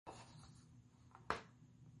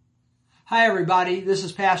Hi everybody, this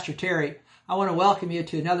is Pastor Terry. I want to welcome you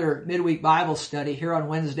to another midweek Bible study here on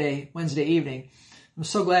Wednesday evening. I'm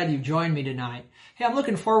so glad you've joined me tonight. Hey, I'm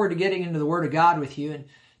looking forward to getting into the Word of God with you, and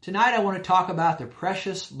tonight I want to talk about the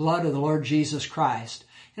precious blood of the Lord Jesus Christ.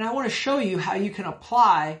 And I want to show you how you can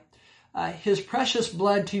apply His precious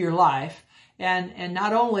blood to your life and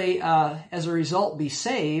not only as a result be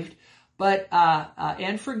saved, but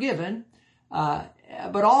and forgiven,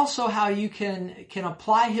 but also how you can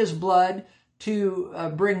apply His blood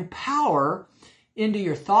to bring power into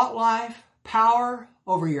your thought life, power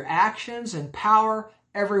over your actions, and power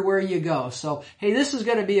everywhere you go. So, hey, this is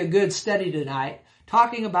going to be a good study tonight,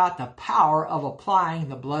 talking about the power of applying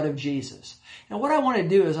the blood of Jesus. And what I want to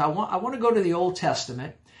do is I want to go to the Old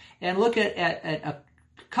Testament and look at a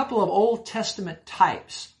couple of Old Testament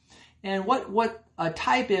types. And what a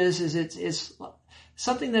type is it's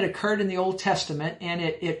something that occurred in the Old Testament, and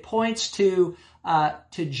it points to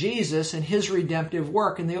Jesus and His redemptive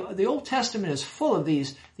work. And the Old Testament is full of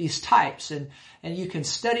these types, and you can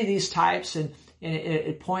study these types, and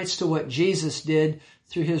it points to what Jesus did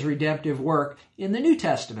through His redemptive work in the New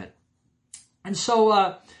Testament. And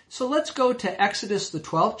so let's go to Exodus the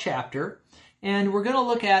 12th chapter, and we're going to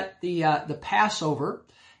look at the Passover.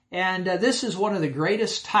 And this is one of the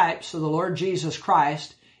greatest types of the Lord Jesus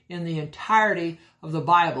Christ in the entirety of the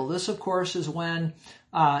Bible. This, of course, is when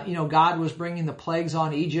God was bringing the plagues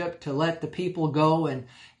on Egypt to let the people go,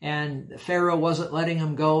 and Pharaoh wasn't letting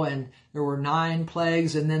them go, and there were 9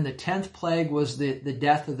 plagues, and then the 10th plague was the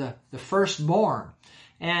death of the firstborn.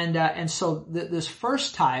 And so this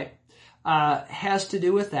first type has to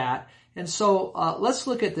do with that. And so let's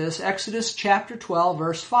look at this, Exodus chapter 12,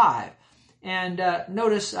 verse 5. And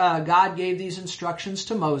notice God gave these instructions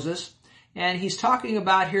to Moses. And he's talking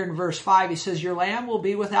about here in verse 5, he says, "Your lamb will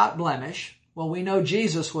be without blemish." Well, we know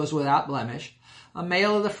Jesus was without blemish. "A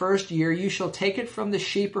male of the first year, you shall take it from the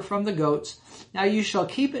sheep or from the goats. Now you shall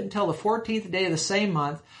keep it until the 14th day of the same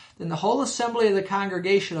month. Then the whole assembly of the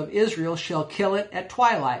congregation of Israel shall kill it at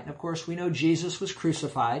twilight." And of course, we know Jesus was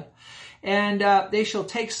crucified. "And they shall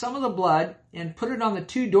take some of the blood and put it on the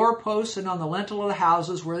 2 doorposts and on the lintel of the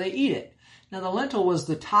houses where they eat it." Now the lintel was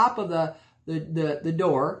the top of the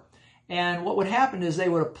door. And what would happen is they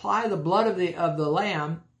would apply the blood of the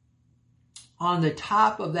lamb on the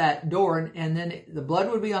top of that door, and then the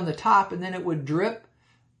blood would be on the top, and then it would drip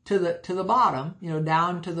to the bottom,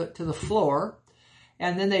 down to the floor,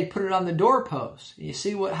 and then they'd put it on the doorpost. You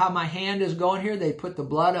see how my hand is going here? They put the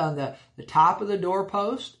blood on the top of the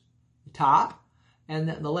doorpost, the top, and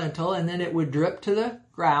then the lintel, and then it would drip to the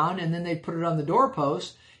ground, and then they'd put it on the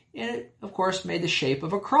doorpost. And it, of course, made the shape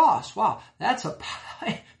of a cross. Wow, that's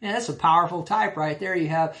a powerful type right there.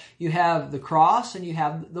 You have the cross and you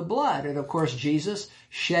have the blood, and of course, Jesus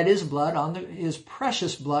shed His blood His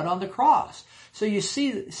precious blood on the cross. So you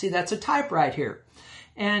see that's a type right here.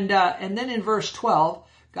 And then in verse 12,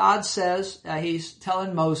 God says He's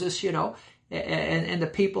telling Moses, and the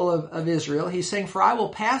people of Israel, He's saying, "For I will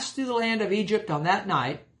pass through the land of Egypt on that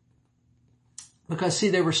night," because see,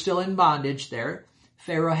 they were still in bondage there.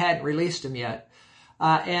 Pharaoh hadn't released them yet.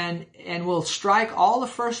 And will strike all the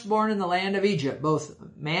firstborn in the land of Egypt, both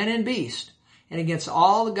man and beast. And against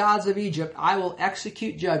all the gods of Egypt I will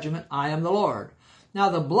execute judgment. I am the Lord. Now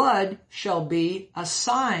the blood shall be a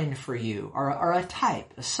sign for you, or a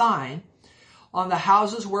type, a sign, on the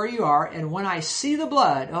houses where you are. And when I see the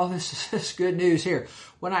blood," this is good news here.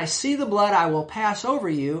 "When I see the blood, I will pass over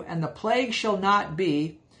you, and the plague shall not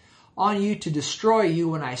be on you to destroy you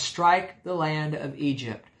when I strike the land of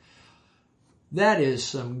Egypt." That is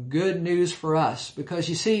some good news for us, because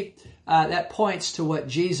you see, that points to what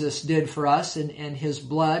Jesus did for us and His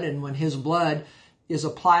blood. And when His blood is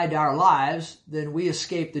applied to our lives, then we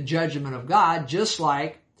escape the judgment of God, just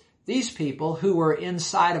like these people who were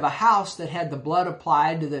inside of a house that had the blood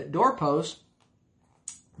applied to the doorpost.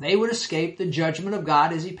 They would escape the judgment of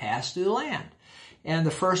God as He passed through the land, and the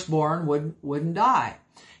firstborn wouldn't die.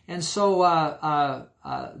 And so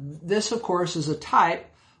this, of course, is a type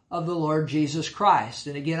of the Lord Jesus Christ.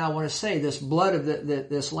 And again, I want to say this blood of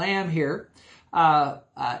this lamb here, a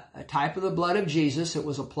type of the blood of Jesus. It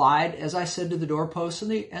was applied, as I said, to the doorposts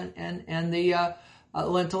and the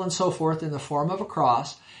lintel and so forth in the form of a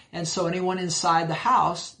cross. And so anyone inside the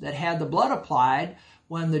house that had the blood applied,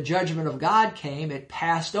 when the judgment of God came, it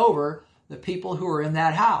passed over the people who were in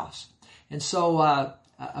that house. And so,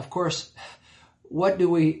 of course, what do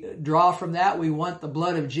we draw from that? We want the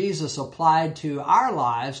blood of Jesus applied to our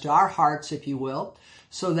lives, to our hearts, if you will,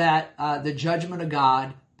 so that the judgment of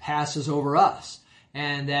God passes over us,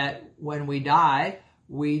 and that when we die,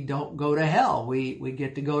 we don't go to hell. We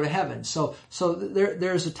get to go to heaven. So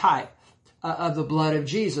there's a type. of the blood of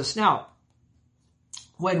Jesus. Now,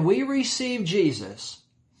 when we receive Jesus,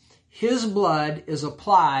 His blood is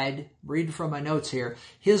applied, read from my notes here,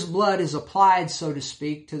 His blood is applied, so to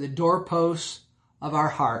speak, to the doorposts of our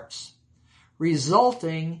hearts,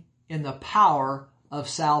 resulting in the power of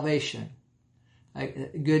salvation.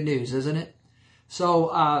 Good news, isn't it?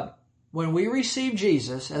 So when we receive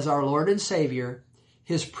Jesus as our Lord and Savior,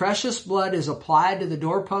 His precious blood is applied to the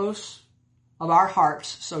doorposts of our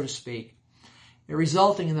hearts, so to speak,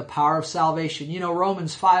 resulting in the power of salvation. You know,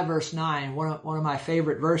 Romans 5 verse 9, one of my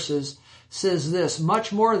favorite verses, says this: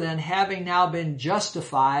 much more than having now been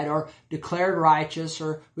justified or declared righteous,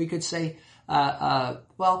 or we could say,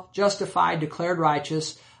 justified, declared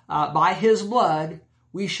righteous, by His blood,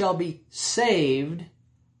 we shall be saved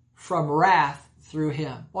from wrath through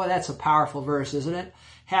Him. Boy, that's a powerful verse, isn't it?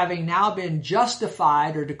 Having now been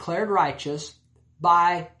justified or declared righteous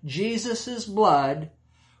by Jesus' blood,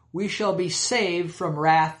 we shall be saved from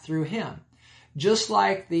wrath through Him. Just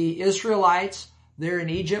like the Israelites there in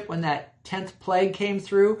Egypt, when that 10th plague came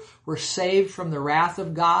through, were saved from the wrath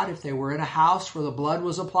of God if they were in a house where the blood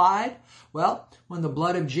was applied. Well, when the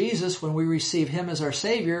blood of Jesus, when we receive Him as our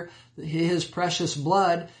Savior, His precious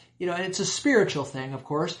blood, you know, and it's a spiritual thing, of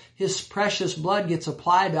course, His precious blood gets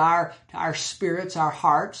applied to our spirits, our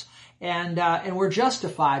hearts, and we're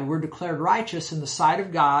justified. We're declared righteous in the sight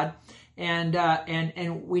of God.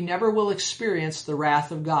 And we never will experience the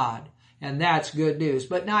wrath of God. And that's good news.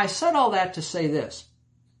 But now I said all that to say this.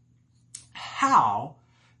 How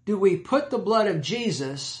do we put the blood of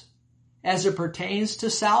Jesus as it pertains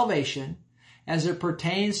to salvation, as it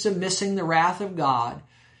pertains to missing the wrath of God?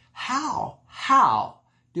 How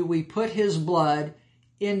do we put His blood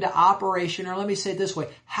into operation? Or let me say it this way.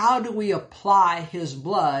 How do we apply His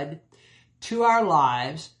blood to our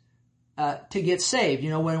lives to get saved?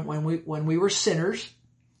 You know, when we were sinners,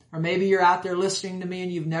 or maybe you're out there listening to me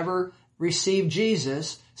and you've never received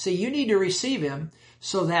Jesus. See, you need to receive Him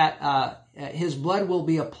so that His blood will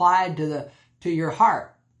be applied to your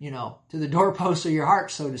heart, you know, to the doorposts of your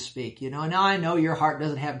heart, so to speak. You know, now I know your heart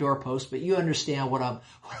doesn't have doorposts, but you understand what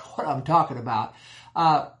I'm talking about.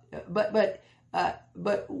 But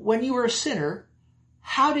when you were a sinner,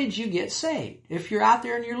 how did you get saved? If you're out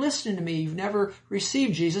there and you're listening to me, you've never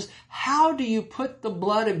received Jesus, how do you put the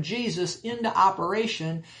blood of Jesus into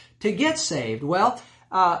operation to get saved? Well,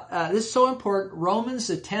 this is so important. Romans,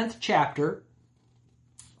 the 10th chapter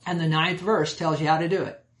and the 9th verse tells you how to do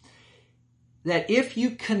it. That if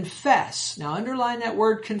you confess, now underline that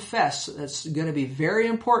word confess, that's going to be very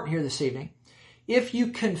important here this evening. If you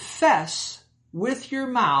confess with your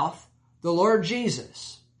mouth the Lord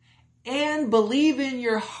Jesus, and believe in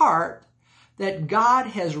your heart that God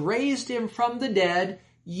has raised Him from the dead,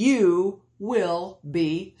 you will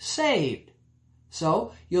be saved.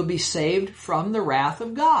 So you'll be saved from the wrath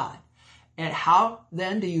of God. And how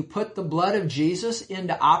then do you put the blood of Jesus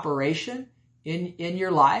into operation in your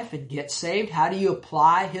life and get saved? How do you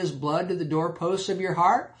apply His blood to the doorposts of your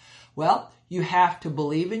heart? Well, you have to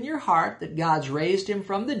believe in your heart that God's raised Him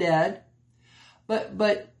from the dead,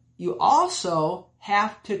 but you also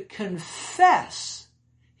have to confess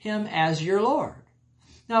Him as your Lord.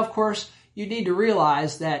 Now, of course, you need to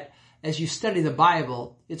realize that as you study the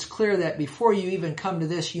Bible, it's clear that before you even come to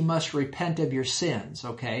this, you must repent of your sins,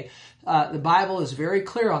 okay? The Bible is very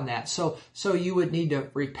clear on that. So you would need to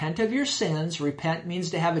repent of your sins. Repent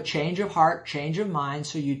means to have a change of heart, change of mind.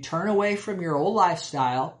 So you turn away from your old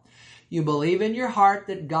lifestyle. You believe in your heart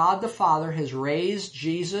that God the Father has raised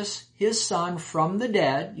Jesus, His Son, from the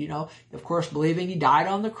dead. You know, of course, believing He died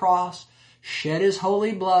on the cross, shed His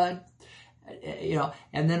holy blood, you know,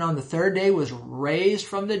 and then on the third day was raised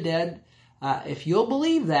from the dead. If you'll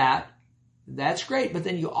believe that, that's great. But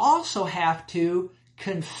then you also have to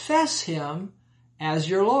confess Him as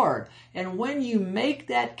your Lord. And when you make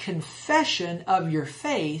that confession of your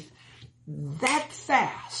faith, that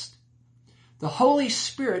fast, the Holy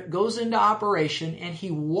Spirit goes into operation and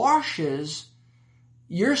He washes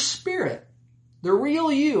your spirit, the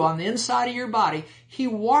real you on the inside of your body. He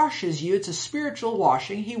washes you. It's a spiritual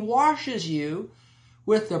washing. He washes you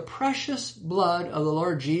with the precious blood of the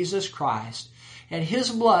Lord Jesus Christ. And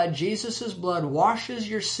His blood, Jesus' blood, washes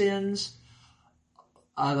your sins.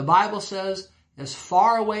 The Bible says, as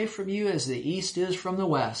far away from you as the east is from the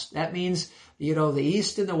west. That means, you know, the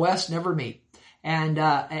east and the west never meet.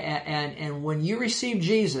 And when you receive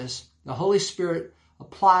Jesus, the Holy Spirit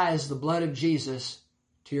applies the blood of Jesus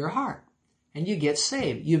to your heart, and you get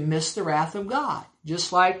saved. You miss the wrath of God,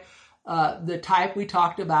 just like the type we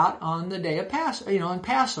talked about on the day of on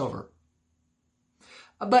Passover.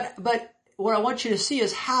 But what I want you to see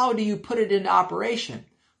is, how do you put it into operation?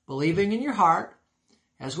 believing in your heart,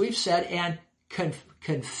 as we've said, and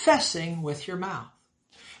confessing with your mouth.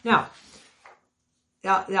 Now,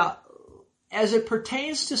 as it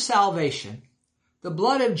pertains to salvation, the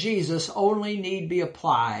blood of Jesus only need be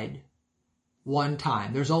applied one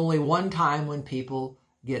time. There's only one time when people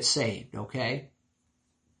get saved, okay?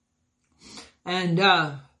 And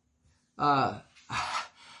I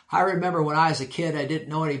remember when I was a kid, I didn't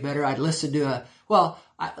know any better. I'd listen to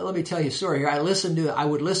let me tell you a story here. I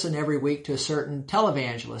would listen every week to a certain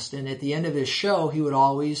televangelist, and at the end of his show, he would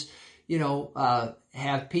always,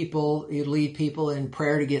 have people, he'd lead people in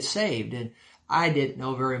prayer to get saved. And I didn't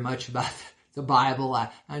know very much about the Bible.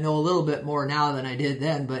 I know a little bit more now than I did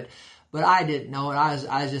then, but I didn't know it. I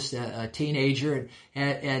was just a teenager,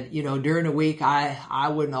 and during the week, I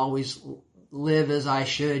wouldn't always live as I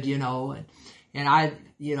should, and I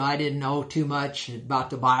didn't know too much about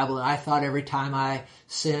the Bible, and I thought every time I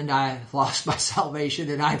sinned, I lost my salvation,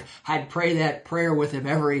 and I'd pray that prayer with him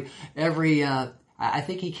every I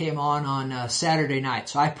think he came on Saturday night,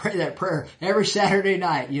 so I pray that prayer every Saturday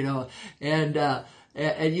night, and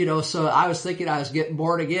so I was thinking I was getting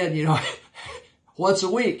born again, once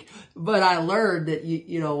a week. But I learned that,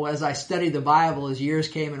 as I studied the Bible, as years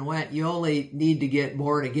came and went, you only need to get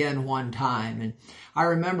born again one time. And I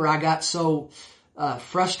remember I got so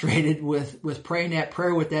frustrated with praying that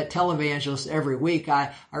prayer with that televangelist every week.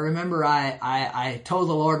 I remember I told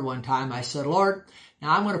the Lord one time, I said, Lord,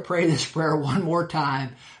 now I'm going to pray this prayer one more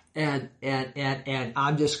time. And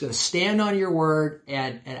I'm just going to stand on your word,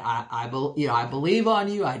 and I believe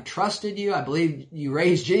on you. I trusted you. I believe you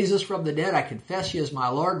raised Jesus from the dead. I confess you as my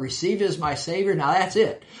Lord, receive you as my Savior. Now that's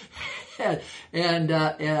it. and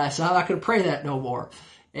I said, I'm not going to pray that no more.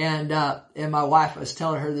 And my wife, I was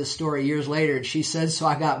telling her this story years later, and she said, so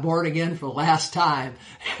I got born again for the last time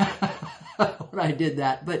when I did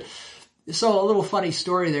that. But so a little funny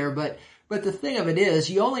story there, but the thing of it is,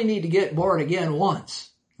 you only need to get born again once.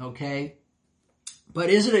 Okay, but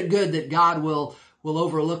isn't it good that God will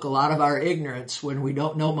overlook a lot of our ignorance when we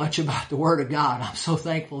don't know much about the Word of God? I'm so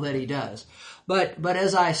thankful that He does. But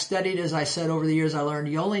as I studied, as I said over the years, I learned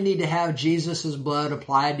you only need to have Jesus' blood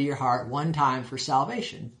applied to your heart one time for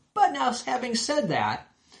salvation. But now, having said that,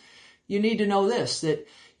 you need to know this, that,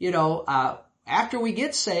 after we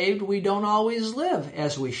get saved, we don't always live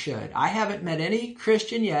as we should. I haven't met any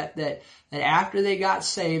Christian yet that after they got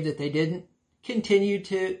saved that they didn't continue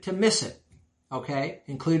to miss it, okay,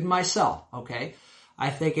 including myself, okay.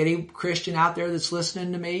 I think any Christian out there that's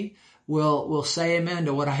listening to me will say amen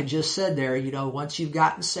to what I just said there. Once you've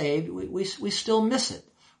gotten saved, we still miss it.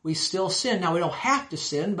 We still sin. Now, we don't have to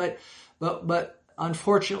sin, but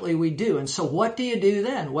unfortunately we do. And so what do you do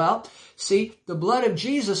then? Well, see, the blood of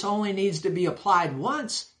Jesus only needs to be applied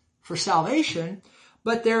once for salvation,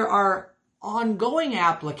 but there are ongoing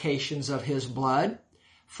applications of His blood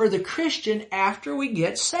for the Christian after we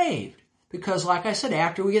get saved. Because like I said,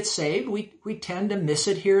 after we get saved, we tend to miss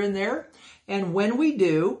it here and there. And when we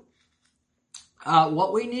do,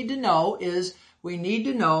 what we need to know is we need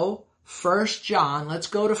to know 1 John. Let's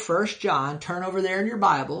go to 1 John. Turn over there in your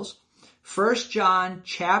Bibles. 1 John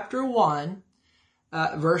chapter 1,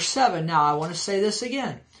 verse 7. Now, I want to say this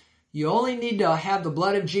again. You only need to have the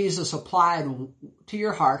blood of Jesus applied to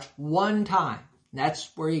your heart one time. That's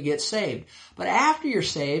where you get saved. But after you're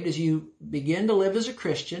saved, as you begin to live as a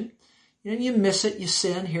Christian, you miss it, you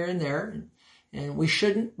sin here and there, and we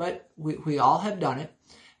shouldn't, but we all have done it.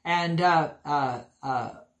 And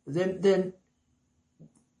then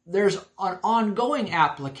there's an ongoing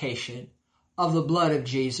application of the blood of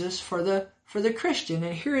Jesus for the Christian.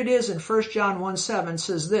 And here it is in 1 John 1:7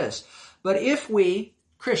 says this, but if we,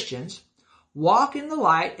 Christians, walk in the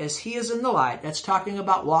light as He is in the light. That's talking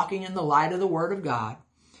about walking in the light of the Word of God.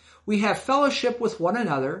 We have fellowship with one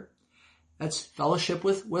another. That's fellowship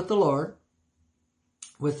with the Lord,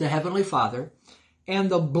 with the Heavenly Father. And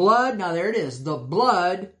the blood, now there it is, the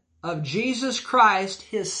blood of Jesus Christ,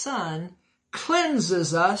 His Son,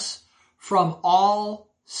 cleanses us from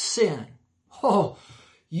all sin. Oh,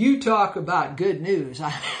 you talk about good news.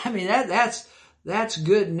 I mean, that's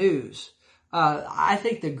good news. I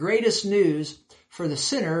think the greatest news for the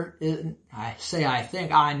sinner,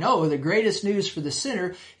 I know the greatest news for the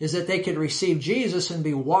sinner is that they can receive Jesus and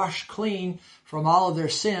be washed clean from all of their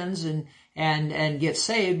sins and get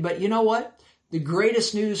saved. But you know what? The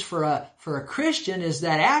greatest news for a Christian is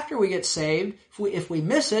that after we get saved, if we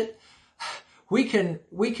miss it, we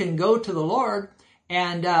can go to the Lord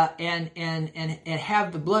and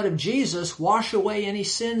have the blood of Jesus wash away any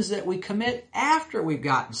sins that we commit after we've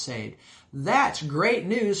gotten saved. That's great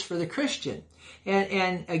news for the Christian.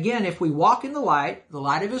 And again, if we walk in the light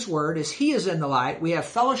of His Word, as He is in the light, we have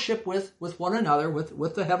fellowship with one another,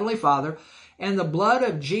 with the Heavenly Father, and the blood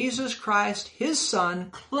of Jesus Christ, His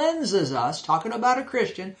Son, cleanses us, talking about a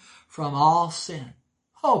Christian, from all sin.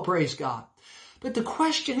 Oh, praise God. But the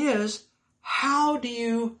question is, how do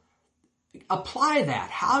you apply that?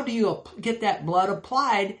 How do you get that blood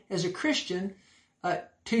applied as a Christian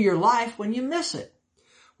to your life when you miss it?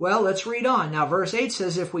 Well, let's read on. Now, verse 8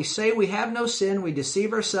 says, if we say we have no sin, we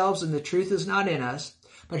deceive ourselves and the truth is not in us.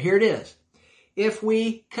 But here it is. If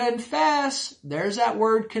we confess, there's that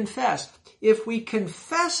word confess. If we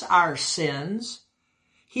confess our sins,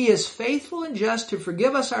 He is faithful and just to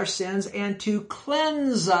forgive us our sins and to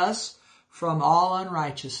cleanse us from all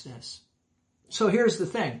unrighteousness. So here's the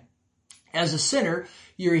thing. As a sinner,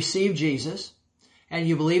 you receive Jesus, and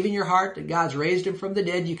you believe in your heart that God's raised Him from the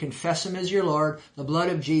dead. You confess Him as your Lord. The blood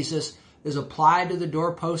of Jesus is applied to the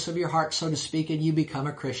doorposts of your heart, so to speak, and you become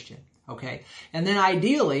a Christian. Okay? And then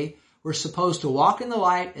ideally, we're supposed to walk in the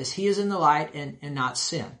light as He is in the light and not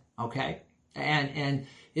sin. Okay? And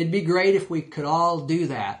it'd be great if we could all do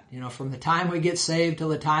that. You know, from the time we get saved till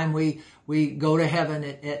the time we go to heaven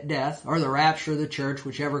at death, or the rapture of the church,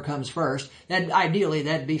 whichever comes first. Ideally,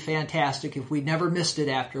 that'd be fantastic if we never missed it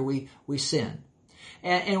after we sin.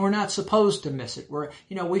 And we're not supposed to miss it.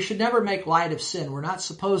 We should never make light of sin. We're not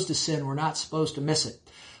supposed to sin. We're not supposed to miss it.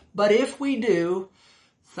 But if we do,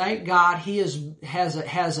 thank God He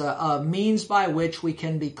has a means by which we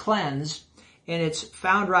can be cleansed, and it's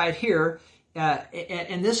found right here.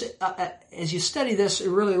 And this, as you study this,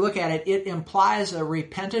 really look at it, it implies a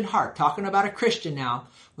repentant heart. Talking about a Christian now,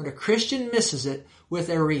 when a Christian misses it with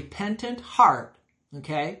a repentant heart,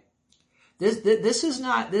 okay? This is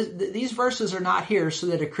not, these verses are not here so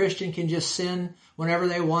that a Christian can just sin whenever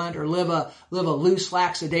they want or live a loose,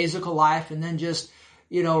 lackadaisical life and then just,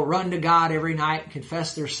 run to God every night and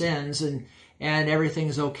confess their sins and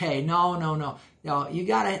everything's okay. No. You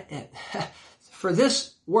gotta, for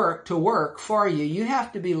this work to work for you, you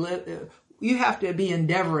have to be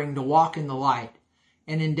endeavoring to walk in the light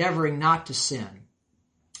and endeavoring not to sin.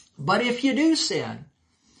 But if you do sin,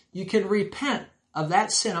 you can repent of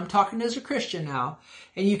that sin. I'm talking as a Christian now,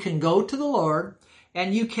 and you can go to the Lord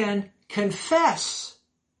and you can confess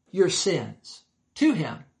your sins to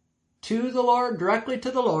Him, to the Lord, directly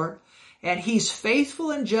to the Lord, and He's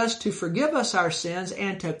faithful and just to forgive us our sins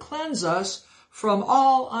and to cleanse us from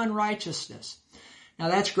all unrighteousness. Now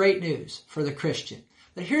that's great news for the Christian.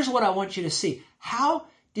 But here's what I want you to see. How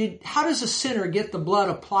does a sinner get the blood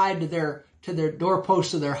applied to their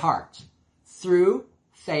doorposts of their hearts? Through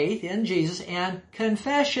faith in Jesus and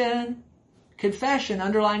confession. Confession,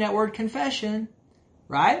 underline that word confession,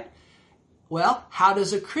 right? Well, how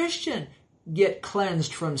does a Christian get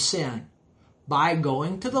cleansed from sin? By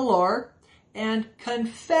going to the Lord and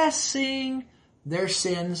confessing their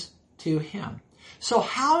sins to Him. So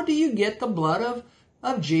how do you get the blood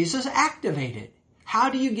of Jesus activated?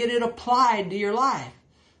 How do you get it applied to your life?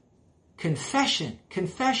 Confession,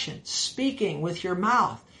 speaking with your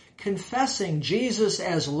mouth. Confessing Jesus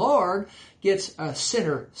as Lord gets a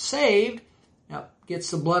sinner saved,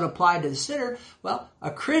 gets the blood applied to the sinner. Well,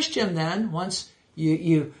 a Christian then, once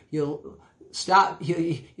you stop,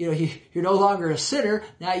 you're no longer a sinner.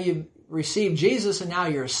 Now you receive Jesus, and now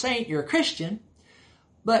you're a saint. You're a Christian.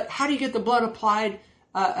 But how do you get the blood applied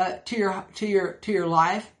to your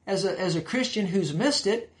life as a Christian who's missed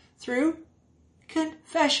it? Through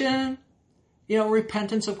confession.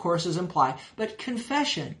 Repentance, of course, is implied, but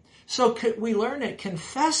confession. So we learn that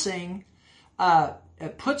confessing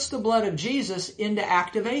puts the blood of Jesus into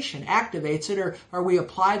activation, activates it, or we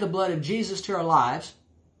apply the blood of Jesus to our lives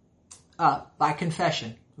by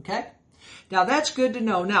confession. Okay? Now that's good to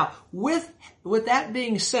know. Now, with that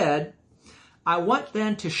being said, I want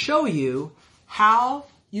then to show you how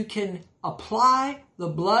you can apply the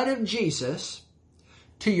blood of Jesus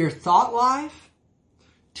to your thought life,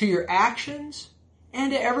 to your actions,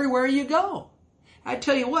 and to everywhere you go. I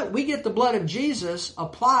tell you what, we get the blood of Jesus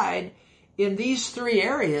applied in these three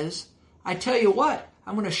areas. I tell you what,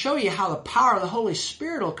 I'm going to show you how the power of the Holy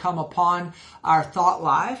Spirit will come upon our thought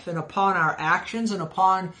life and upon our actions and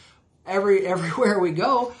upon everywhere we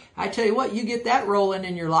go. I tell you what, you get that rolling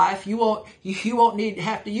in your life, you won't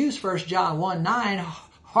have to use 1 John 1:9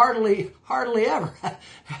 hardly ever.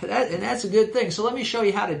 And that's a good thing. So let me show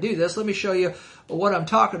you how to do this. Let me show you what I'm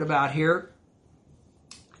talking about here.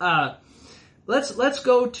 Let's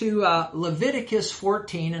go to Leviticus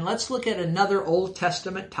 14, and let's look at another Old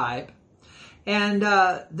Testament type. And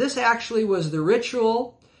this actually was the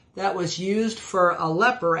ritual that was used for a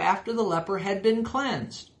leper after the leper had been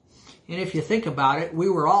cleansed. And if you think about it, we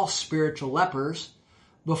were all spiritual lepers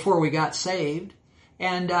before we got saved.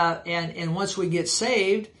 And once we get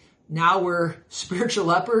saved, now we're spiritual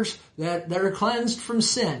lepers that are cleansed from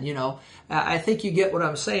sin, you know. I think you get what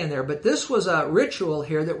I'm saying there. But this was a ritual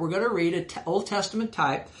here that we're going to read, an Old Testament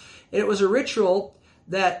type. And it was a ritual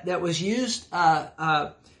that was used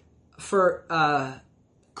for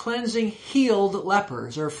cleansing healed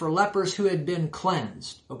lepers, or for lepers who had been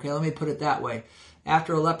cleansed. Okay, let me put it that way.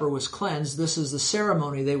 After a leper was cleansed, this is the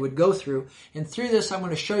ceremony they would go through. And through this, I'm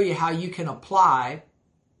going to show you how you can apply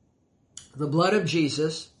the blood of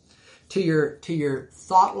Jesus to your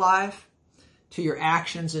thought life, to your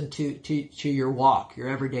actions, and to your walk, your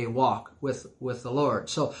everyday walk with the Lord.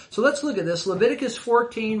 So let's look at this. Leviticus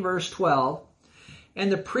 14, verse 12.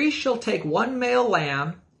 And the priest shall take one male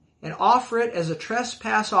lamb and offer it as a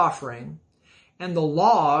trespass offering, and the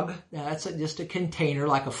log, now that's just a container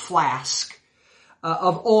like a flask,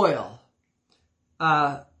 of oil.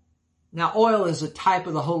 Now oil is a type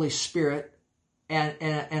of the Holy Spirit and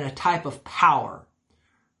a type of power.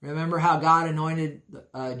 Remember how God anointed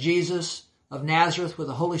Jesus of Nazareth with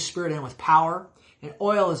the Holy Spirit and with power? And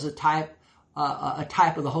oil is a type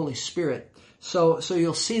of the Holy Spirit. So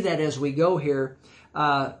you'll see that as we go here.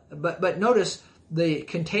 But notice the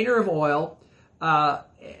container of oil.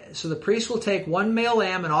 So the priest will take one male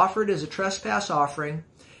lamb and offer it as a trespass offering,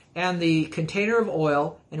 and the container of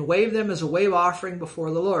oil, and wave them as a wave offering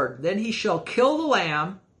before the Lord. Then he shall kill the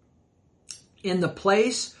lamb in the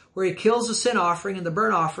place where he kills the sin offering and the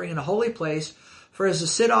burnt offering in a holy place. For as the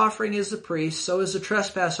sin offering is the priest, so is the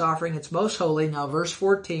trespass offering. It's most holy. Now verse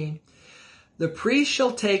 14. The priest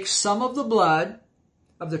shall take some of the blood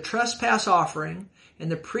of the trespass offering,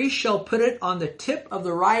 and the priest shall put it on the tip of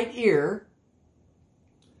the right ear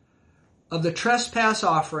of the trespass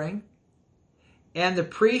offering, and the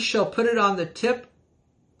priest shall put it on the tip.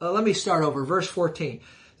 Let me start over. Verse 14.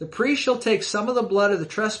 The priest shall take some of the blood of the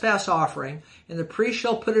trespass offering, and the priest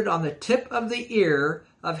shall put it on the tip of the ear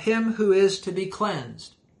of him who is to be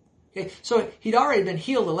cleansed. Okay, so he'd already been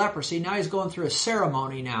healed of leprosy. Now he's going through a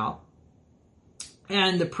ceremony now.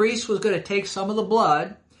 And the priest was going to take some of the blood,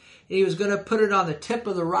 and he was going to put it on the tip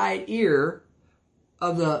of the right ear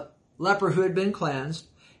of the leper who had been cleansed,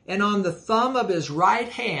 and on the thumb of his right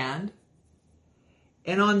hand,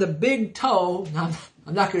 and on the big toe. Now,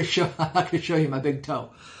 I'm not going to show you my big toe,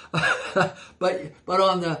 but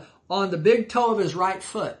on the big toe of his right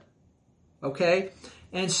foot. Okay,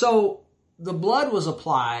 and so the blood was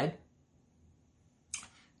applied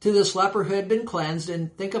to this leper who had been cleansed,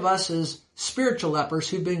 and think of us as spiritual lepers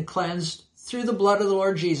who've been cleansed through the blood of the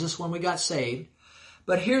Lord Jesus when we got saved.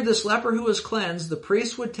 But here, this leper who was cleansed, the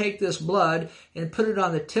priest would take this blood and put it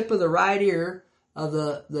on the tip of the right ear of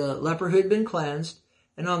the leper who had been cleansed,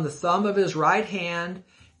 and on the thumb of his right hand,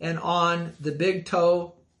 and on the big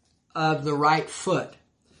toe of the right foot.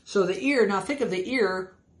 So the ear, now think of the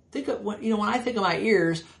ear, when I think of my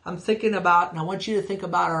ears, I'm thinking about, and I want you to think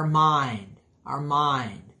about our mind,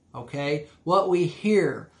 okay? What we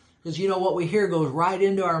hear, because what we hear goes right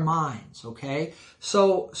into our minds, okay?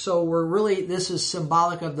 So we're really, this is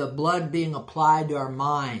symbolic of the blood being applied to our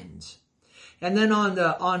minds. And then on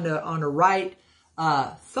the right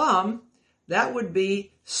thumb, that would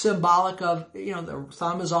be symbolic of, the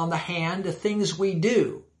thumb is on the hand, the things we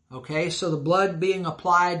do. Okay, so the blood being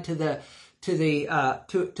applied to the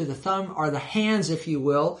thumb, or the hands, if you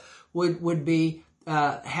will, would be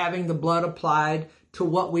having the blood applied to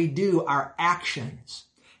what we do, our actions.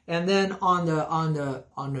 And then on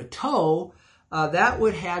the toe, that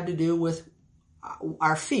would have to do with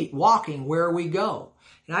our feet, walking, where we go.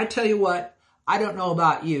 And I tell you what, I don't know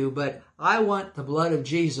about you, but I want the blood of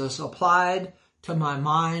Jesus applied to my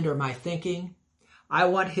mind or my thinking. I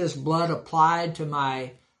want his blood applied to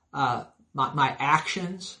my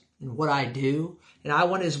actions and what I do. And I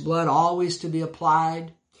want his blood always to be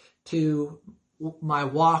applied to my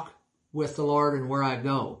walk with the Lord and where I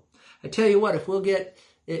go. I tell you what, if we'll get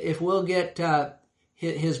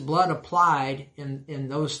his blood applied in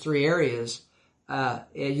those three areas,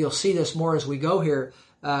 you'll see this more as we go here.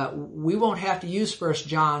 We won't have to use 1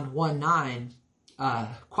 John 1:9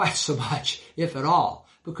 quite so much, if at all,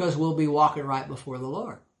 because we'll be walking right before the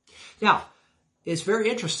Lord. Now, it's very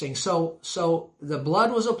interesting. So the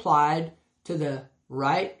blood was applied to the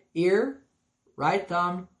right ear, right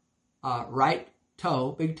thumb, right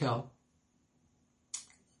toe, big toe,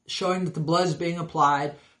 showing that the blood is being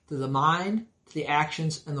applied to the mind, to the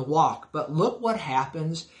actions, and the walk. But look what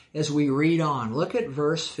happens as we read on. Look at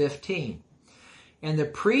verse 15. And the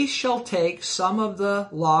priest shall take some of the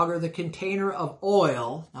log, or the container of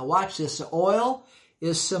oil. Now watch this. The oil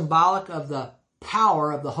is symbolic of the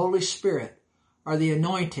power of the Holy Spirit, or the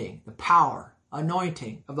anointing, the power,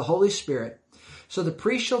 anointing of the Holy Spirit. So the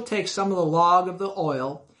priest shall take some of the log of the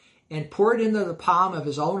oil and pour it into the palm of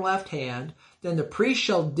his own left hand. Then the priest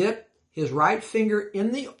shall dip his right finger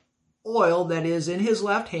in the oil that is in his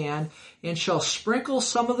left hand, and shall sprinkle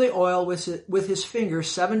some of the oil with his finger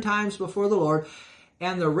 7 times before the Lord.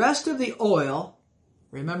 And the rest of the oil,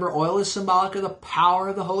 remember, oil is symbolic of the power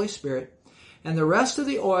of the Holy Spirit, and the rest of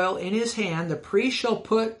the oil in his hand, the priest shall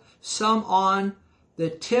put some on the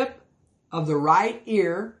tip of the right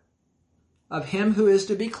ear of him who is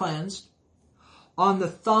to be cleansed, on the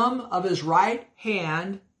thumb of his right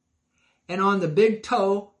hand, and on the big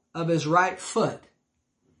toe of his right foot.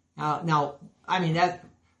 Now, I mean,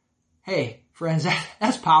 hey, friends,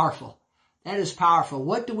 that's powerful. That is powerful.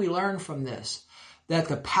 What do we learn from this? That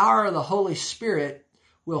the power of the Holy Spirit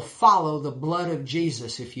will follow the blood of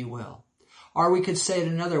Jesus, if you will. Or we could say it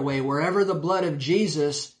another way, wherever the blood of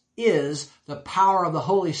Jesus is, the power of the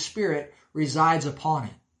Holy Spirit resides upon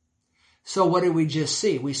it. So what did we just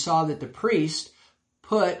see? We saw that the priest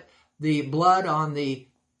put the blood on the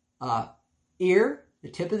ear, the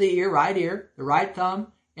tip of the ear, the right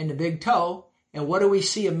thumb, and the big toe. And what do we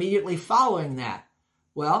see immediately following that?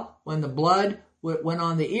 Well, when the blood went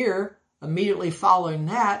on the ear, immediately following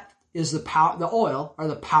that is the power, the oil, or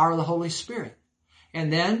the power of the Holy Spirit.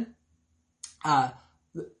 And then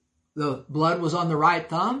the blood was on the right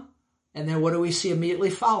thumb. And then what do we see immediately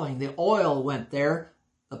following? The oil went there,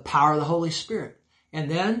 the power of the Holy Spirit. And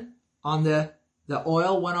then on the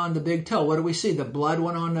oil went on the big toe. What do we see? The blood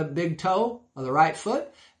went on the big toe of the right foot.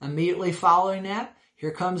 Immediately following that,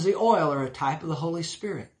 here comes the oil, or a type of the Holy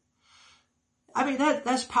Spirit. I mean,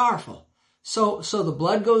 that's powerful. So the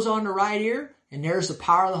blood goes on the right ear, and there's the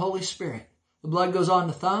power of the Holy Spirit. The blood goes on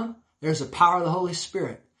the thumb, there's the power of the Holy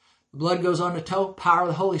Spirit. The blood goes on the toe, power of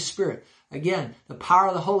the Holy Spirit. Again, the power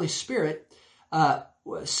of the Holy Spirit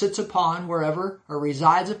sits upon wherever, or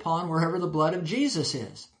resides upon wherever the blood of Jesus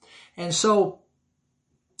is. And so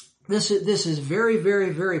this is very, very,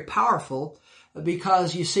 very powerful,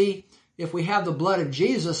 because you see, if we have the blood of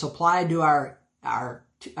Jesus applied to our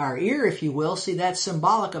ear, if you will, see, that's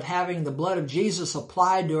symbolic of having the blood of Jesus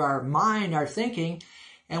applied to our mind, our thinking.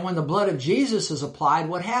 And when the blood of Jesus is applied,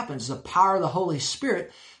 what happens? The power of the Holy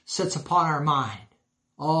Spirit sits upon our mind.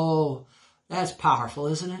 Oh, that's powerful,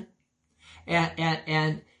 isn't it?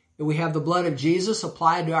 And we have the blood of Jesus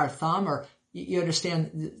applied to our thumb, or you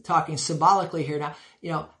understand, talking symbolically here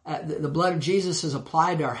now, the blood of Jesus is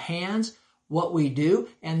applied to our hands, what we do,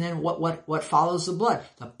 and then what follows the blood?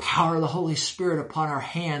 The power of the Holy Spirit upon our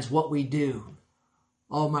hands, what we do.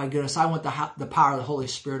 Oh my goodness, I want the power of the Holy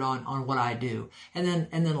Spirit on what I do. And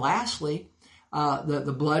then lastly,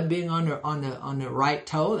 the blood being on the right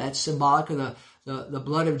toe, that's symbolic of the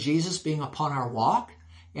blood of Jesus being upon our walk,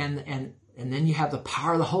 and then you have the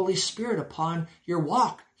power of the Holy Spirit upon your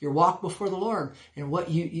walk before the Lord, and what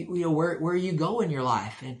where you go in your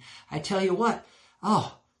life. And I tell you what,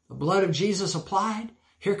 the blood of Jesus applied,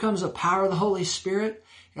 here comes the power of the Holy Spirit,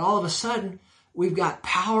 and all of a sudden we've got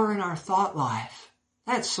power in our thought life.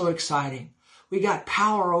 That's so exciting. We got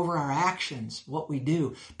power over our actions, what we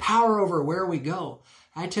do, power over where we go.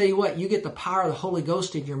 I tell you what, you get the power of the Holy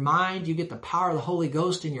Ghost in your mind, you get the power of the Holy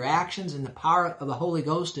Ghost in your actions, and the power of the Holy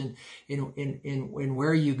Ghost in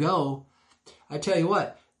where you go. I tell you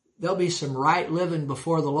what, there'll be some right living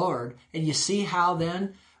before the Lord. And you see how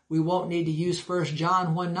then we won't need to use 1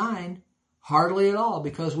 John 1:9 hardly at all,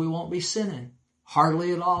 because we won't be sinning.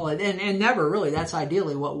 Hardly at all. And never really. That's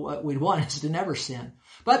ideally what we'd want, is to never sin.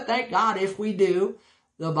 But thank God if we do.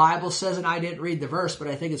 The Bible says, and I didn't read the verse, but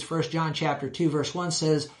I think it's 1 John chapter 2, verse 1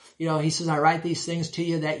 says, he says, I write these things to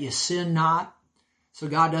you that you sin not. So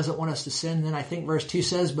God doesn't want us to sin. And then I think verse 2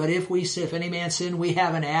 says, but if any man sin, we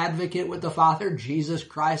have an advocate with the Father, Jesus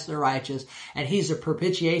Christ the righteous, and he's the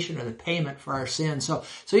propitiation, or the payment for our sins. So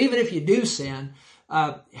even if you do sin,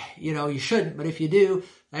 you shouldn't, but if you do,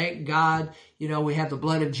 thank God, we have the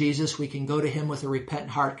blood of Jesus. We can go to him with a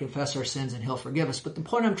repentant heart, confess our sins, and he'll forgive us. But the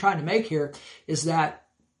point I'm trying to make here is that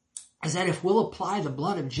if we'll apply the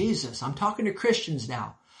blood of Jesus, I'm talking to Christians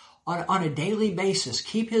now, on a daily basis,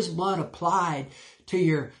 keep his blood applied to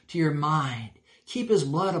your mind. Keep his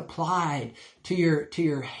blood applied to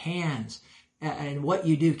your hands and what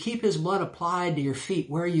you do. Keep his blood applied to your feet,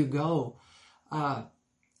 where you go. I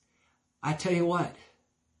tell you what,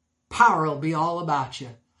 power will be all about you.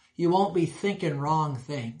 You won't be thinking wrong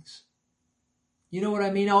things. You know what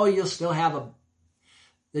I mean? Oh, you'll still have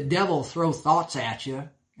the devil throw thoughts at you.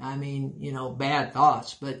 I mean, bad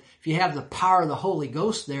thoughts. But if you have the power of the Holy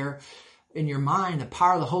Ghost there in your mind, the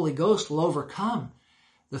power of the Holy Ghost will overcome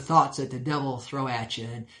the thoughts that the devil will throw at you,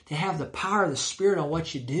 and to have the power of the Spirit on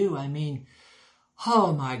what you do. I mean,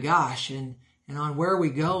 oh my gosh, and on where we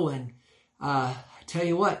go. And I tell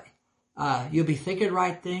you what, you'll be thinking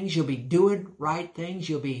right things, you'll be doing right things,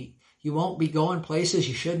 you won't be going places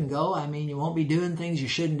you shouldn't go. I mean, you won't be doing things you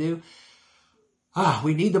shouldn't do.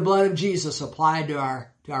 We need the blood of Jesus applied to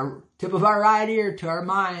our tip of our right ear, to our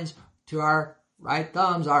minds, to our right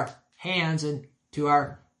thumbs, our hands, and to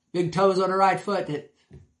our big toes on our right foot,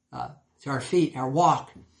 to our feet, our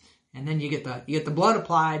walk. And then you get the blood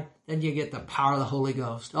applied, then you get the power of the Holy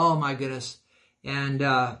Ghost. Oh my goodness. And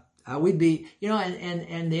we'd be,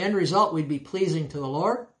 and the end result, we'd be pleasing to the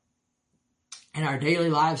Lord in our daily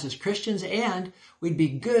lives as Christians, and we'd be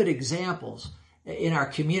good examples in our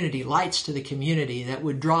community, lights to the community that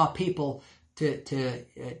would draw people to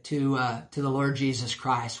the Lord Jesus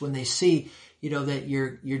Christ when they see, that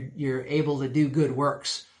you're able to do good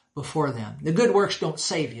works before them. The good works don't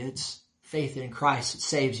save you. It's faith in Christ that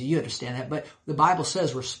saves you. You understand that. But the Bible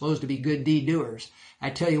says we're supposed to be good deed doers. I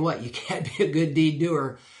tell you what, you can't be a good deed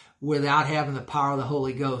doer without having the power of the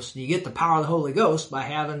Holy Ghost. And you get the power of the Holy Ghost by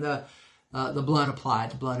having the blood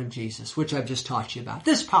applied, the blood of Jesus, which I've just taught you about.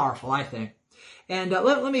 This is powerful, I think. And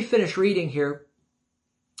let me finish reading here.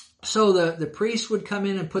 So the priest would come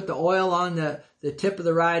in and put the oil on the tip of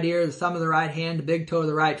the right ear, the thumb of the right hand, the big toe of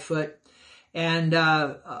the right foot, and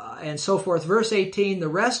so forth. Verse 18, the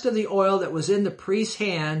rest of the oil that was in the priest's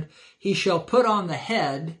hand, he shall put on the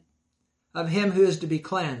head of him who is to be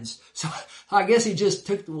cleansed. So I guess he just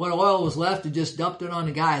took what oil was left and just dumped it on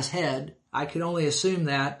the guy's head. I can only assume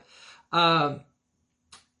that.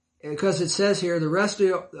 Because it says here, the rest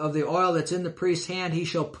of the oil that's in the priest's hand, he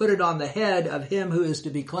shall put it on the head of him who is to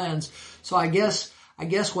be cleansed. So I guess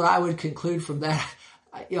what I would conclude from that,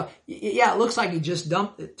 it looks like he just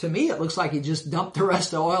dumped, to me, it looks like he just dumped the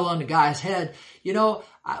rest of the oil on the guy's head.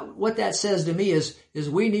 What that says to me is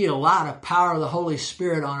we need a lot of power of the Holy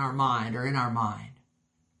Spirit on our mind, or in our mind.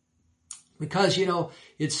 Because,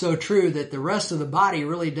 it's so true that the rest of the body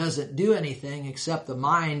really doesn't do anything except the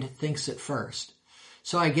mind thinks it first.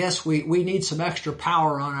 So I guess we need some extra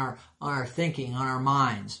power on our thinking, on our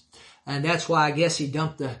minds. And that's why I guess he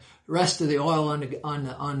dumped the rest of the oil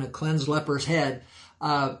on the cleansed leper's head,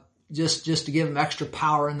 just to give him extra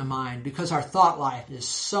power in the mind, because our thought life is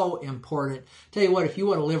so important. Tell you what, if you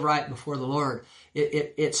want to live right before the Lord,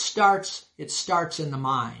 it starts in the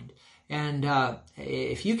mind. And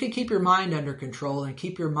if you can keep your mind under control and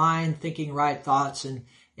keep your mind thinking right thoughts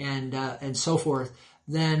and so forth,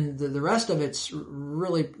 then the rest of it's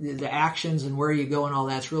really, the actions and where you go and all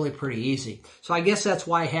that's really pretty easy. So I guess that's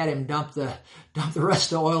why I had him dump the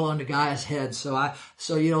rest of the oil on the guy's head. So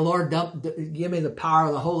Lord, give me the power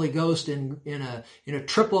of the Holy Ghost in a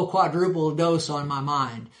triple, quadruple dose on my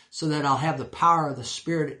mind, so that I'll have the power of the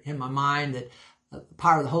Spirit in my mind, the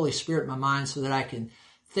power of the Holy Spirit in my mind, so that I can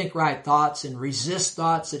think right thoughts and resist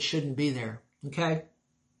thoughts that shouldn't be there. Okay?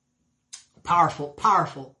 Powerful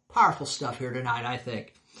stuff here tonight, I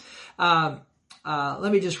think.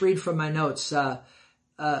 Let me just read from my notes.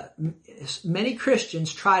 Many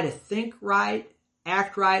Christians try to think right,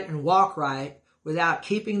 act right, and walk right without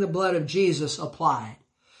keeping the blood of Jesus applied.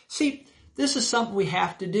 See, this is something we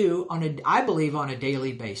have to do I believe on a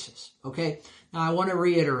daily basis. Okay? Now I want to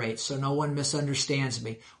reiterate so no one misunderstands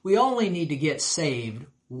me. We only need to get saved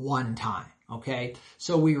one time. Okay?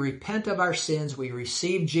 So we repent of our sins, we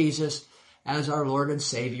receive Jesus as our Lord and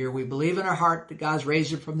Savior. We believe in our heart that God's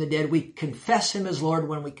raised him from the dead. We confess him as Lord.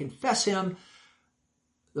 When we confess him,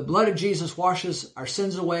 the blood of Jesus washes our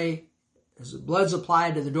sins away, as the blood's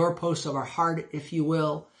applied to the doorposts of our heart, if you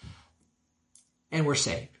will, and we're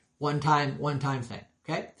saved. One time thing.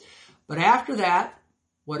 Okay? But after that,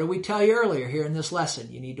 what did we tell you earlier here in this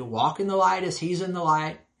lesson? You need to walk in the light as he's in the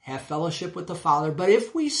light, have fellowship with the Father. But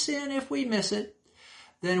if we sin, if we miss it,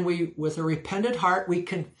 then we, with a repentant heart, we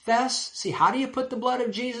confess. See, how do you put the blood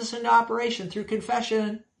of Jesus into operation? Through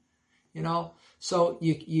confession. So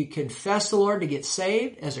you confess the Lord to get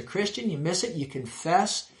saved. As a Christian, you miss it, you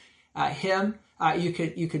confess him.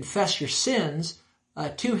 You confess your sins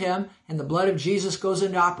to him, and the blood of Jesus goes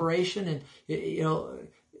into operation. And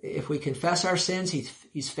if we confess our sins,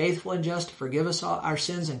 he's faithful and just to forgive us all our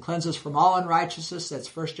sins and cleanse us from all unrighteousness.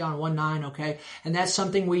 That's 1 John 1:9. Okay, and that's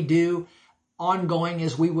something we do ongoing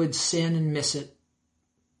as we would sin and miss it.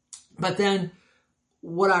 But then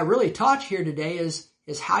what I really taught here today is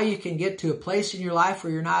how you can get to a place in your life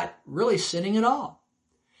where you're not really sinning at all.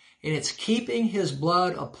 And it's keeping his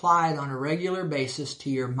blood applied on a regular basis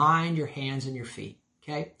to your mind, your hands, and your feet.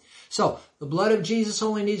 Okay? So the blood of Jesus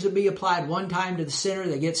only needs to be applied one time to the sinner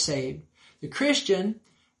that gets saved. The Christian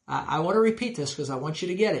I want to repeat this because I want you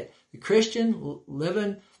to get it. The Christian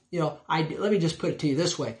living, let me just put it to you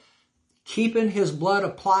this way. Keeping his blood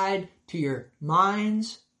applied to your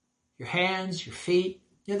minds, your hands, your feet.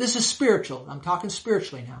 This is spiritual. I'm talking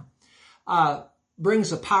spiritually now. Brings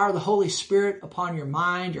the power of the Holy Spirit upon your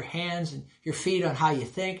mind, your hands, and your feet on how you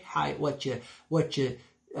think, what you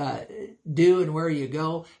do and where you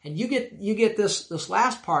go. And you get this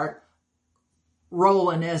last part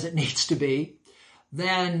rolling as it needs to be.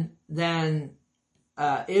 Then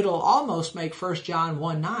it'll almost make 1 John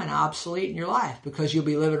 1:9 obsolete in your life because you'll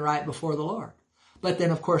be living right before the Lord. But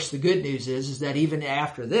then, of course, the good news is that even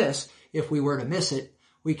after this, if we were to miss it,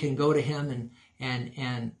 we can go to him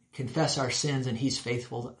and confess our sins, and he's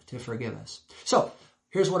faithful to forgive us. So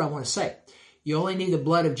here's what I want to say. You only need the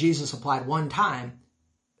blood of Jesus applied one time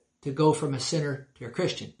to go from a sinner to a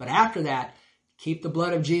Christian. But after that, keep the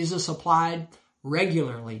blood of Jesus applied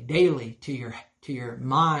regularly, daily to your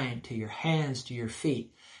mind, to your hands, to your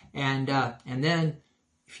feet. And then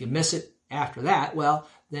if you miss it after that, well,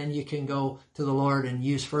 then you can go to the Lord and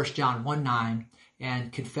use 1 John 1:9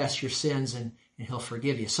 and confess your sins, and he'll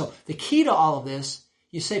forgive you. So the key to all of this,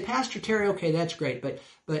 you say, Pastor Terry, okay, that's great,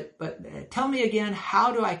 but tell me again,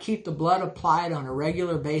 how do I keep the blood applied on a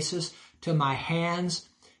regular basis to my hands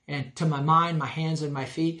and to my mind, my hands and my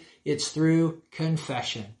feet? It's through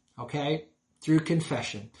confession, okay? Through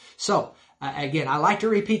confession. So again, I like to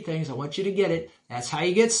repeat things. I want you to get it. That's how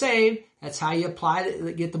you get saved. That's how you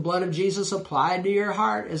get the blood of Jesus applied to your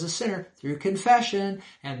heart as a sinner, through confession.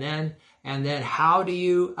 And then how do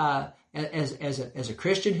you, as a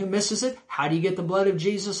Christian who misses it, how do you get the blood of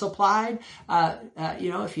Jesus applied?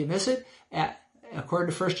 If you miss it,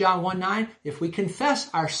 according to 1 John 1:9, if we confess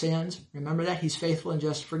our sins, remember that he's faithful and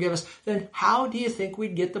just to forgive us, then how do you think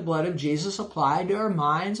we'd get the blood of Jesus applied to our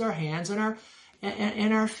minds, our hands, and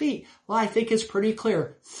our feet? Well, I think it's pretty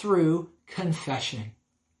clear, through confession.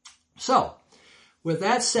 So, with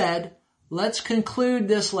that said, let's conclude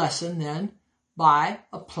this lesson then by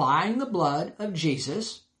applying the blood of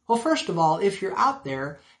Jesus. Well, first of all, if you're out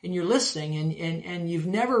there and you're listening and you've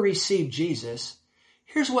never received Jesus,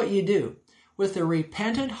 here's what you do. With a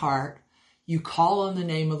repentant heart, you call on the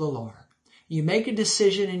name of the Lord. You make a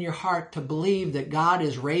decision in your heart to believe that God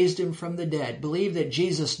has raised him from the dead. Believe that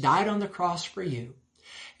Jesus died on the cross for you,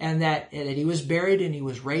 and that he was buried and he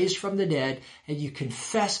was raised from the dead. And you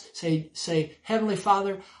confess, say, Heavenly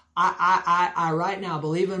Father, I right now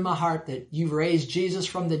believe in my heart that you've raised Jesus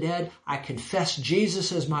from the dead. I confess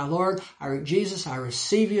Jesus as my Lord. Jesus, I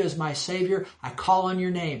receive you as my Savior. I call on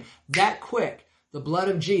your name. That quick, the blood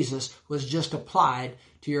of Jesus was just applied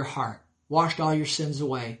to your heart, washed all your sins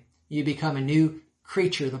away. You become a new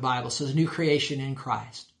creature, the Bible says, new creation in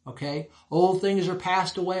Christ. Okay? Old things are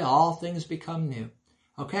passed away. All things become new.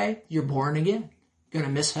 Okay? You're born again. Gonna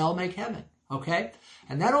miss hell, make heaven. Okay?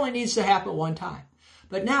 And that only needs to happen one time.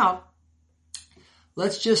 But now,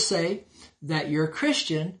 let's just say that you're a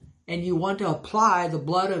Christian and you want to apply the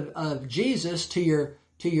blood of Jesus to your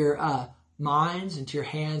minds and to your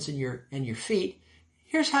hands and your feet.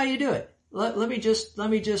 Here's how you do it. Let me just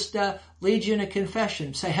lead you in a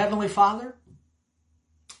confession. Say, Heavenly Father,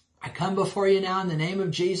 I come before you now in the name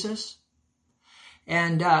of Jesus,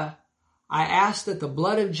 and I ask that the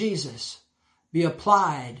blood of Jesus be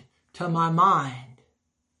applied to my mind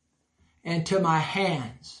and to my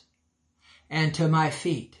hands and to my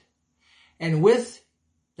feet. And with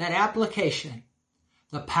that application,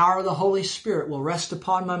 the power of the Holy Spirit will rest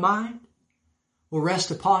upon my mind, will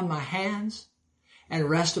rest upon my hands, and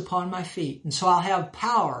rest upon my feet. And so I'll have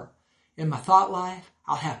power in my thought life.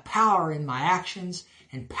 I'll have power in my actions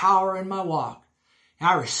and power in my walk. And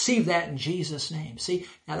I receive that in Jesus' name. See,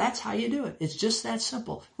 now that's how you do it. It's just that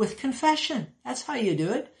simple. With confession, that's how you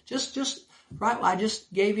do it. Just right. I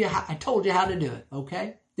just gave you, I told you how to do it.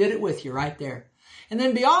 Okay? Did it with you right there. And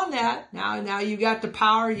then beyond that, now you got the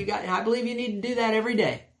power. And I believe you need to do that every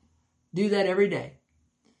day. Do that every day.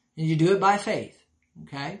 And you do it by faith.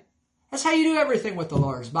 Okay? That's how you do everything with the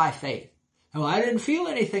Lord, is by faith. Oh, I didn't feel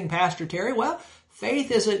anything, Pastor Terry. Well,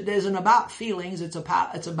 faith isn't about feelings. It's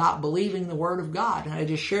about believing the Word of God. And I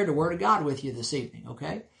just shared the Word of God with you this evening,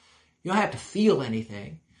 okay? You don't have to feel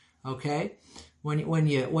anything, okay? When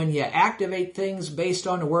you activate things based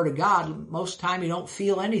on the Word of God, most of the time you don't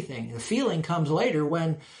feel anything. The feeling comes later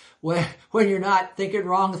when you're not thinking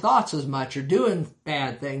wrong thoughts as much, or doing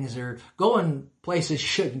bad things, or going places you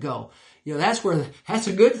shouldn't go. That's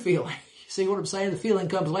a good feeling. See what I'm saying? The feeling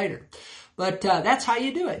comes later. But that's how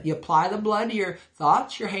you do it. You apply the blood to your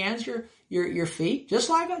thoughts, your hands, your feet, just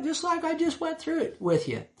like I just went through it with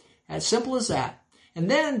you. As simple as that. And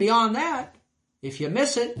then beyond that, if you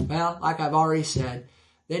miss it, well, like I've already said,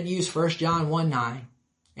 then use 1 John 1:9.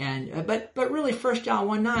 And, but really 1 John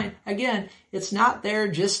 1:9, again, it's not there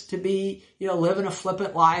just to be, living a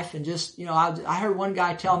flippant life and just, I heard one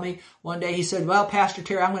guy tell me one day, he said, well, Pastor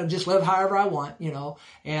Terry, I'm going to just live however I want,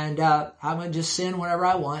 and, I'm going to just sin whenever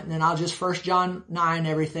I want. And then I'll just 1 John 9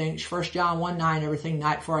 everything, 1 John 1:9 everything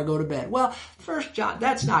night before I go to bed. Well, 1 John,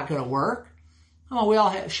 that's not going to work. Oh, we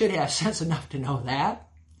all should have sense enough to know that.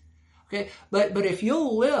 Okay. But if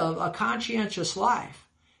you'll live a conscientious life,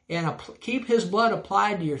 and keep his blood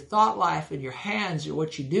applied to your thought life and your hands and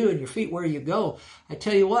what you do and your feet where you go, I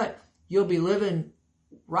tell you what, you'll be living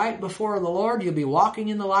right before the Lord. You'll be walking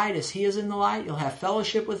in the light as he is in the light. You'll have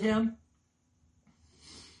fellowship with him.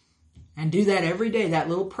 And do that every day, that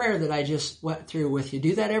little prayer that I just went through with you.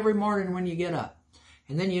 Do that every morning when you get up.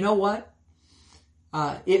 And then you know what?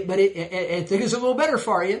 It is a little better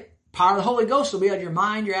for you. Power of the Holy Ghost will be on your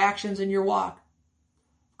mind, your actions, and your walk.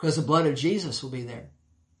 Because the blood of Jesus will be there.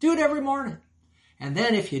 Do it every morning. And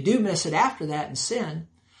then if you do miss it after that and sin,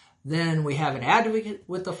 then we have an advocate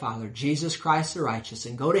with the Father, Jesus Christ the righteous.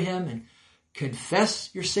 And go to him and confess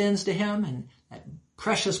your sins to him, and that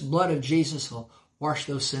precious blood of Jesus will wash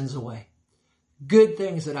those sins away. Good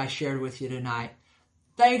things that I shared with you tonight.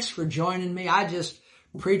 Thanks for joining me. I just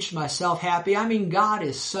preached myself happy. I mean, God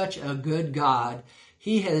is such a good God.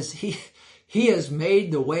 He has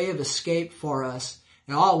made the way of escape for us.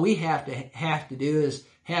 And all we have to do is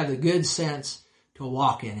have the good sense to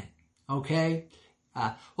walk in it. Okay?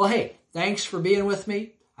 Well, hey, thanks for being with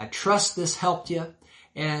me. I trust this helped you.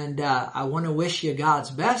 And I want to wish you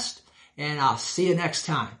God's best. And I'll see you next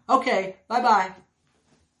time. Okay, bye-bye.